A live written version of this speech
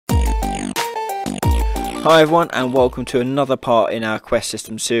Hi everyone, and welcome to another part in our quest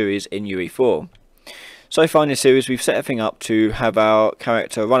system series in UE4. So far in this series we've set everything up to have our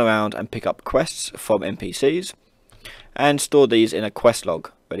character run around and pick up quests from NPCs and store these in a quest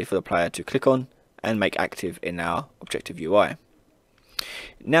log ready for the player to click on and make active in our objective UI.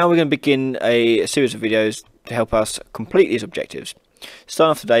 Now we're going to begin a series of videos to help us complete these objectives. Starting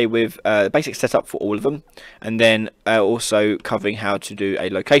off today with the basic setup for all of them, and then also covering how to do a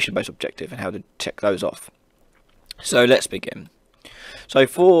location based objective and how to check those off. So let's begin. So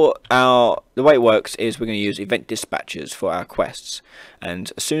for the way it works is we're going to use event dispatchers for our quests,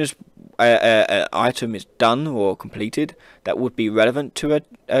 and as soon as an item is done or completed that would be relevant to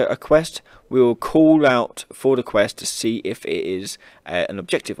a quest, we will call out for the quest to see if it is an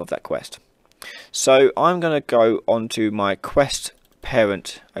objective of that quest. So I'm going to go onto my quest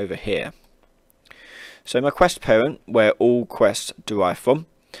parent over here. So my quest parent, where all quests derive from,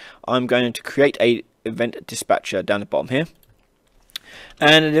 I'm going to create a event dispatcher down the bottom here,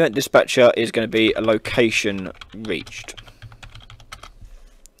 and an event dispatcher is going to be a location reached,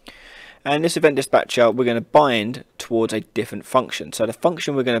 and this event dispatcher we're going to bind towards a different function. So the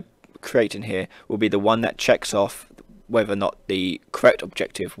function we're going to create in here will be the one that checks off whether or not the correct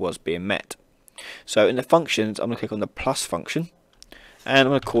objective was being met. So in the functions I'm going to click on the plus function, and I'm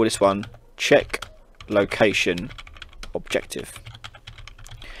going to call this one check location objective,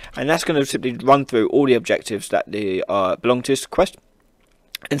 and that's going to simply run through all the objectives that belong to this quest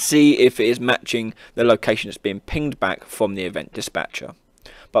and see if it is matching the location that's being pinged back from the event dispatcher.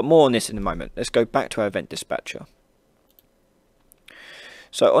 But more on this in a moment. Let's go back to our event dispatcher.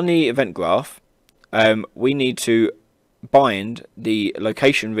 So on the event graph, we need to bind the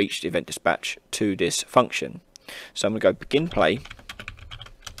location reached event dispatch to this function. So I'm going to go begin play,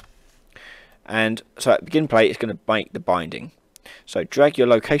 and so at begin play it's going to make the binding. So drag your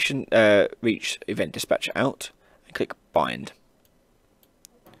location reached event dispatcher out and click bind,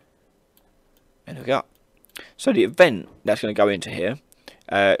 and here we go. So the event that's going to go into here,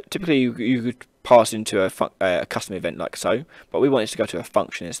 typically you could pass into a custom event like so, but we want it to go to a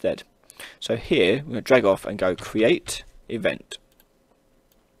function instead. So here we're going to drag off and go create event.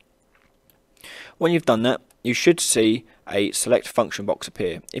 When you've done that, you should see a select function box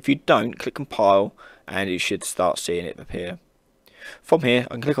appear. If you don't, click compile and you should start seeing it appear. From here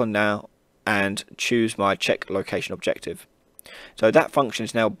I can click on now and choose my check location objective. So that function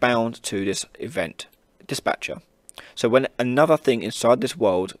is now bound to this event dispatcher. So when another thing inside this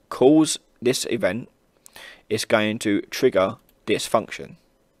world calls this event, it's going to trigger this function.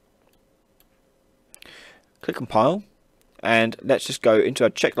 Click compile, and let's just go into our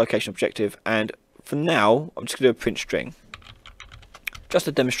check location objective, and for now I'm just going to do a print string just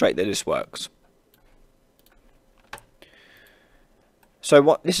to demonstrate that this works. So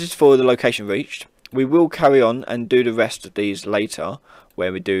what this is for the location reached. We will carry on and do the rest of these later,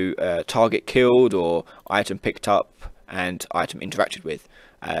 where we do target killed or item picked up and item interacted with,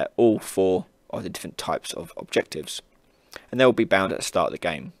 all four of the different types of objectives, and they will be bound at the start of the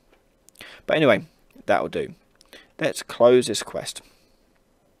game. But anyway, that will do. Let's close this quest.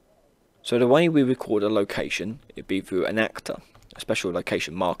 So the way we record a location, it'd be through an actor, a special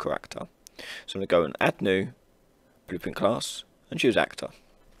location marker actor. So I'm going to go and add new blueprint class and choose actor,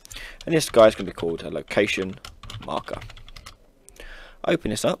 and this guy is going to be called a location marker. Open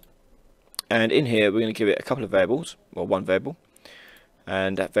this up, and in here we're going to give it a couple of variables, or one variable,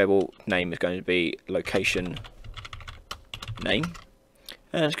 and that variable name is going to be location name,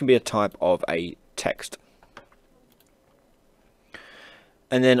 and it's going to be a type of a text.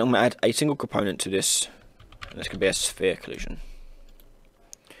 And then I'm going to add a single component to this, and this can be a sphere collision.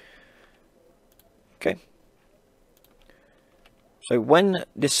 Okay. So when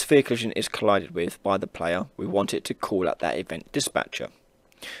this sphere collision is collided with by the player, we want it to call out that event dispatcher.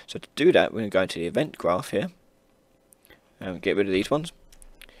 So to do that, we're going to go into the event graph here and get rid of these ones.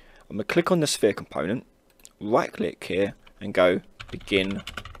 I'm going to click on the sphere component, right click here and go begin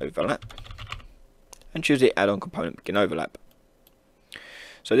overlap, and choose the add-on component begin overlap.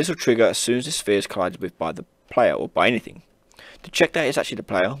 So this will trigger as soon as the sphere is collided with by the player or by anything. To check that it's actually the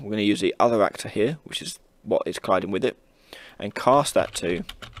player, we're going to use the other actor here, which is what is colliding with it, and cast that to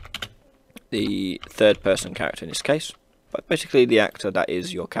the third person character in this case, but basically the actor that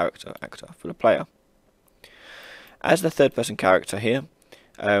is your actor for the player. As the third person character here,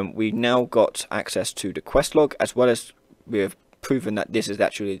 we now got access to the quest log, as well as we have proven that this is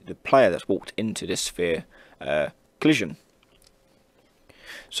actually the player that's walked into this sphere collision.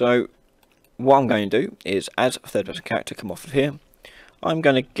 So what I'm going to do is, as a third person character come off of here, I'm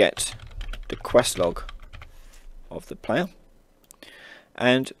going to get the quest log of the player,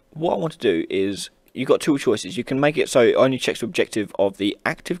 and what I want to do is you've got two choices. You can make it so it only checks the objective of the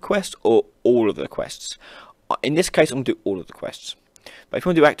active quest or all of the quests. In this case, I'm going to do all of the quests. But if you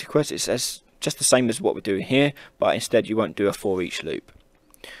want to do active quests, it's just the same as what we're doing here, but instead you won't do a for each loop.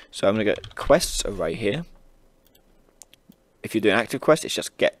 So I'm going to get quests array here. If you're doing active quest, it's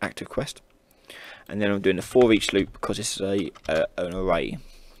just get active quest. And then I'm doing the for each loop because this is an array,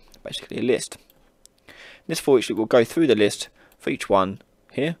 basically a list. This for each loop will go through the list for each one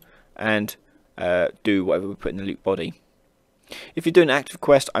here and do whatever we put in the loop body. If you're doing active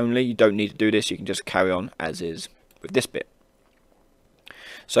quest only, you don't need to do this. You can just carry on as is with this bit.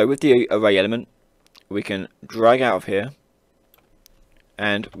 So with the array element, we can drag out of here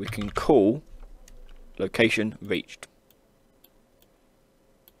and we can call location reached.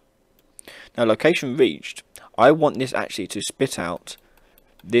 Now location reached, I want this actually to spit out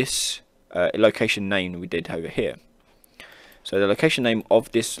this location name we did over here. So the location name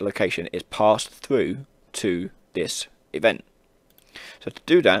of this location is passed through to this event. So to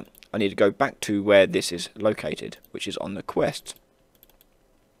do that, I need to go back to where this is located, which is on the quest.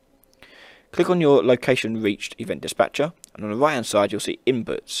 Click on your location reached event dispatcher, and on the right hand side you'll see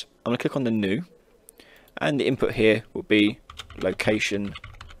inputs. I'm going to click on the new, and the input here will be location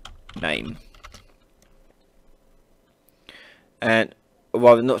name. And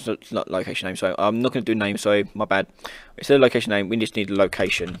well, not location name, so I'm not going to do name, sorry, my bad. Instead of location name, we just need the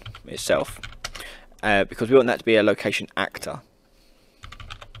location itself, because we want that to be a location actor.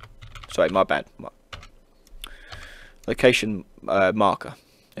 Sorry, my bad. Location marker.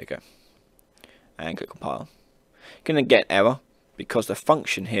 There you go. And click compile. You're going to get error because the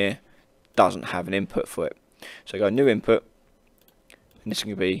function here doesn't have an input for it. So go new input, and this is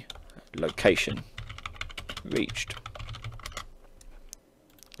going to be location reached.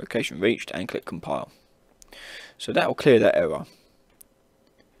 Location reached, and click compile. So that will clear that error.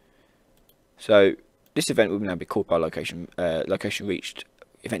 So this event will now be called by location reached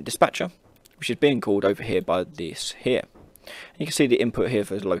event dispatcher, which is being called over here by this here. And you can see the input here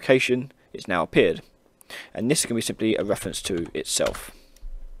for the location is now appeared, and this is going to be simply a reference to itself.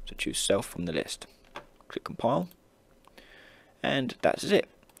 So choose self from the list, click compile, and that's it.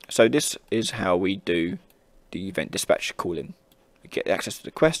 So this is how we do the event dispatch calling. We get access to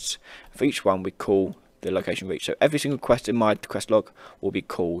the quests. For each one we call the location reached. So every single quest in my quest log will be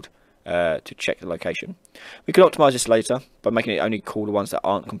called to check the location. We can optimize this later by making it only call the ones that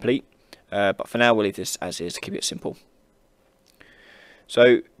aren't complete, but for now we'll leave this as is to keep it simple.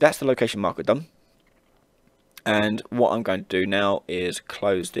 So that's the location marker done, and what I'm going to do now is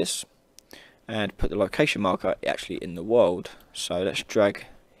close this and put the location marker actually in the world. So let's drag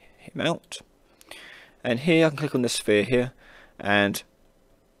him out, and here I can click on the sphere here and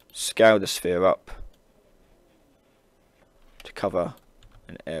scale the sphere up to cover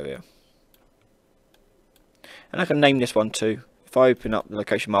an area, and I can name this one too. If I open up the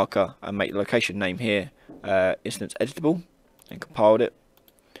location marker and make the location name here instance editable and compiled it,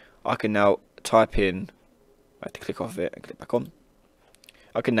 I can now type in, I have to click off it and click back on,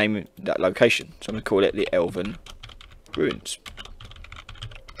 I can name that location. So I'm going to call it the Elven Ruins,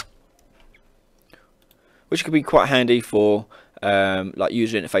 which could be quite handy for like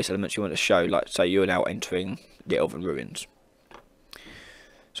user interface elements you want to show, like say you're now entering the Elven Ruins.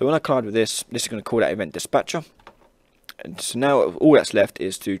 So when I collide with this is going to call that event dispatcher, and so now all that's left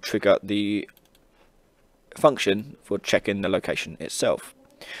is to trigger the function for checking the location itself.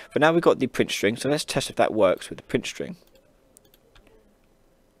 But now we've got the print string, so let's test if that works with the print string.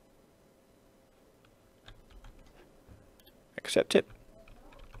 Accept it,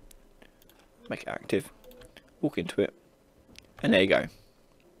 make it active, walk into it, and there you go.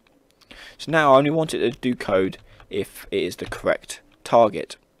 So now I only want it to do code if it is the correct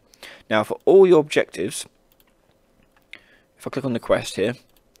target. Now for all your objectives, if I click on the quest here,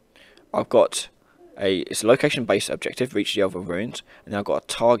 I've got it's a location based objective, reach the Elven Ruins, and then I've got a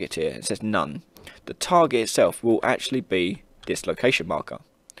target here. It says none. The target itself will actually be this location marker.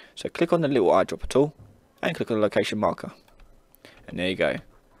 So click on the little eyedropper tool and click on the location marker, and there you go.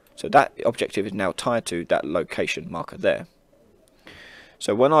 So that objective is now tied to that location marker there.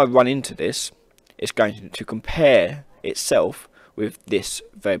 So when I run into this, it's going to compare itself with this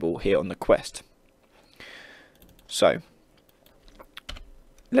variable here on the quest. So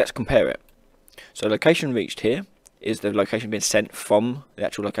let's compare it. So location reached here is the location being sent from the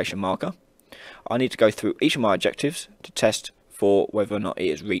actual location marker. I need to go through each of my objectives to test for whether or not it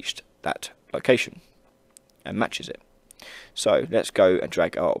has reached that location and matches it. So let's go and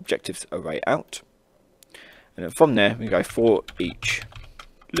drag our objectives array out, and then from there we go for each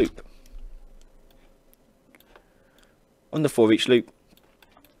loop. On the for each loop,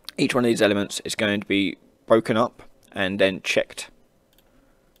 each one of these elements is going to be broken up and then checked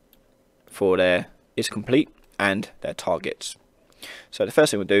for their is complete and their targets. So the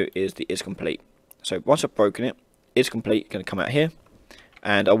first thing we'll do is the is complete. So once I've broken it, is complete going to come out here,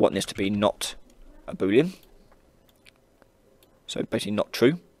 and I want this to be not a boolean, so basically not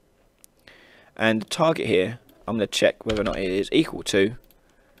true. And the target here, I'm going to check whether or not it is equal to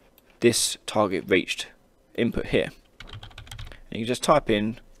this target reached input here. And you just type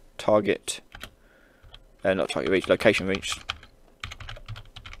in target, not target reached, location reached.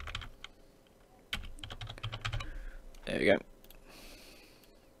 There we go,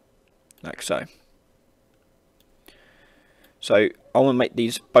 like so. So I want to make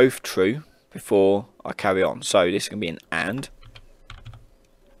these both true before I carry on. So this is going to be an AND,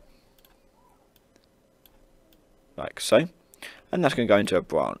 like so, and that's going to go into a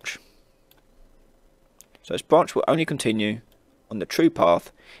branch. So this branch will only continue on the true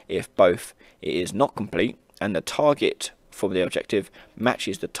path if both it is not complete and the target from the objective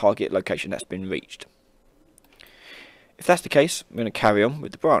matches the target location that's been reached. If that's the case, I'm going to carry on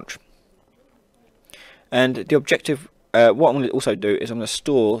with the branch. And the objective, what I'm going to also do is I'm going to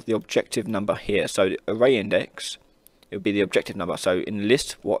store the objective number here. So the array index, it will be the objective number. So in the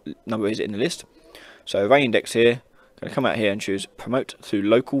list, what number is it in the list? So array index here, going to come out here and choose promote to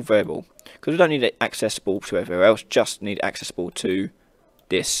local variable, because we don't need it accessible to everywhere else, just need it accessible to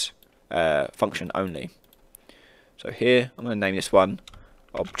this function only. So here I'm going to name this one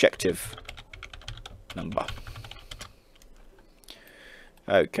objective number.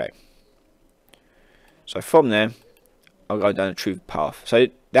 Okay, so from there I'll go down a true path. So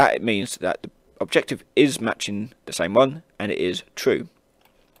that means that the objective is matching the same one and it is true.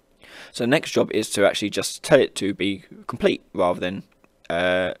 So the next job is to actually just tell it to be complete rather than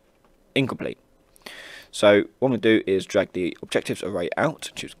incomplete. So what I'm going to do is drag the objectives array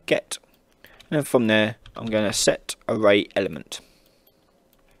out, choose get, and then from there I'm going to set array element.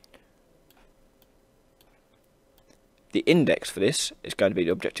 The index for this is going to be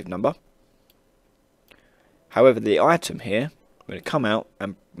the objective number. However, the item here, we're going to come out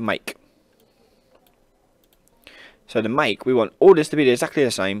and make. So the make, we want all this to be exactly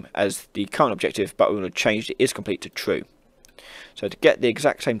the same as the current objective, but we're going to change the is complete to true. So to get the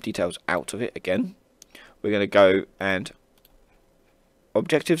exact same details out of it again, we're going to go and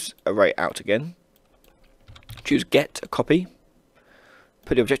objectives array out again, choose get a copy,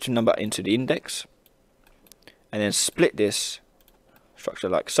 put the objective number into the index, and then split this structure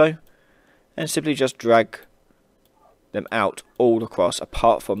like so, and simply just drag them out all across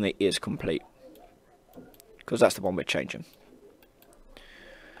apart from the is complete, because that's the one we're changing.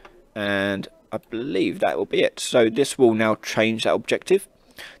 And I believe that will be it. So this will now change that objective.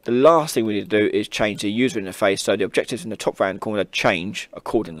 The last thing we need to do is change the user interface, so the objectives in the top right hand corner change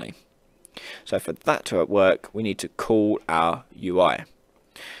accordingly. So for that to work, we need to call our UI.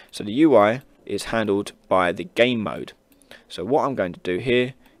 So the UI is handled by the game mode. So what I'm going to do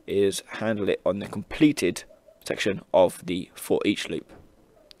here is handle it on the completed section of the for each loop.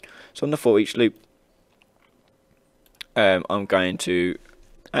 So on the for each loop, I'm going to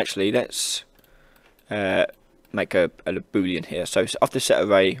actually, let's make a boolean here. So after set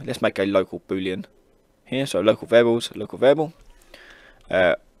array, let's make a local boolean here. So local variables, local variable.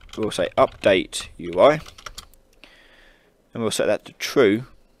 We'll say update UI, and we'll set that to true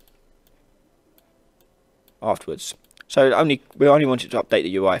afterwards. So we only want it to update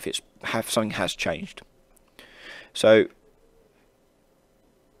the UI if something has changed. So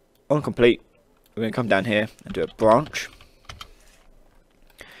on complete, we're going to come down here and do a branch,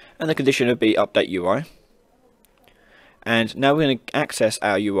 and the condition would be update UI. And now we're going to access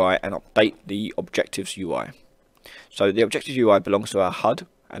our UI and update the objectives UI. So the objectives UI belongs to our HUD,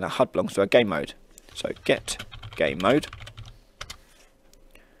 and our HUD belongs to our game mode. So get game mode,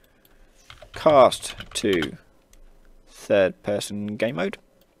 cast to third person game mode,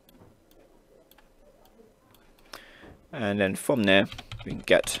 and then from there we can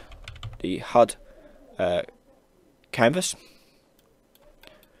get the HUD canvas,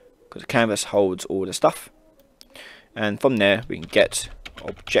 because the canvas holds all the stuff, and from there we can get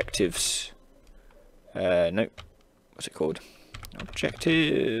objectives, no, what's it called,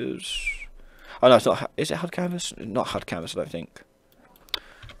 objectives, oh no, it's not, is it HUD canvas? Not HUD canvas, I don't think.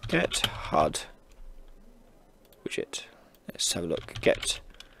 Get HUD widget, let's have a look, get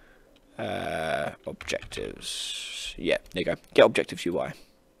objectives, yeah, there you go, get objectives UI.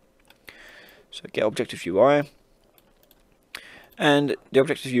 So get objectives UI, and the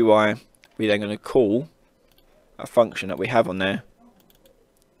objectives UI, we're then going to call a function that we have on there,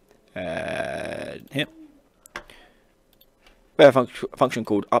 here. we have a function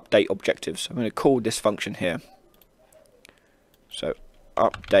called update objectives. I'm going to call this function here. So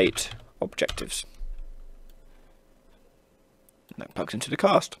update objectives. And that plugs into the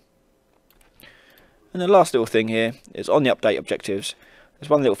cast. And the last little thing here is on the update objectives.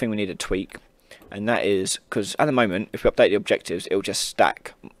 There's one little thing we need to tweak, and that is because at the moment, if we update the objectives, it will just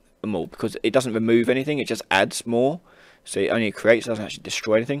stack them all because it doesn't remove anything; it just adds more. So it only creates, doesn't actually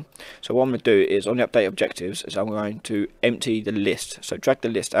destroy anything. So what I'm going to do is on the update objectives is I'm going to empty the list. So drag the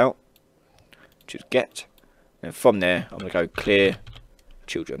list out, choose get, and from there I'm going to go clear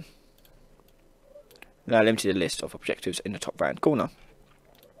children. Now I'll empty the list of objectives in the top right hand corner.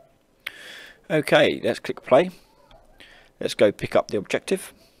 Okay, let's click play. Let's go pick up the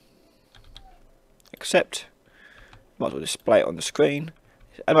objective. Accept. Might as well display it on the screen.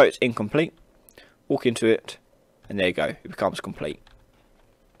 I know it's incomplete. Walk into it. And there you go, it becomes complete.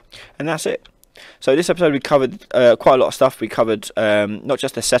 And that's it. So this episode we covered quite a lot of stuff. We covered not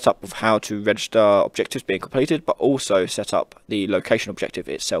just the setup of how to register objectives being completed, but also set up the location objective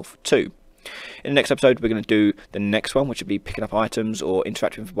itself too. In the next episode we're going to do the next one, which would be picking up items or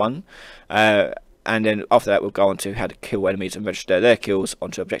interacting with one. And then after that we'll go on to how to kill enemies and register their kills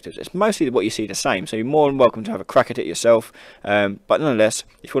onto objectives. It's mostly what you see the same, so you're more than welcome to have a crack at it yourself. But nonetheless,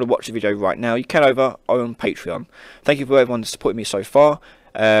 if you want to watch the video right now, you can over on Patreon. Thank you for everyone supporting me so far.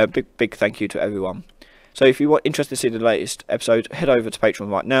 Big thank you to everyone. So if you are interested to see the latest episode, head over to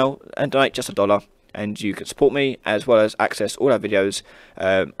Patreon right now and donate just $1. And you can support me as well as access all our videos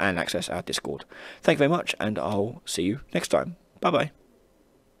and access our Discord. Thank you very much, and I'll see you next time. Bye bye.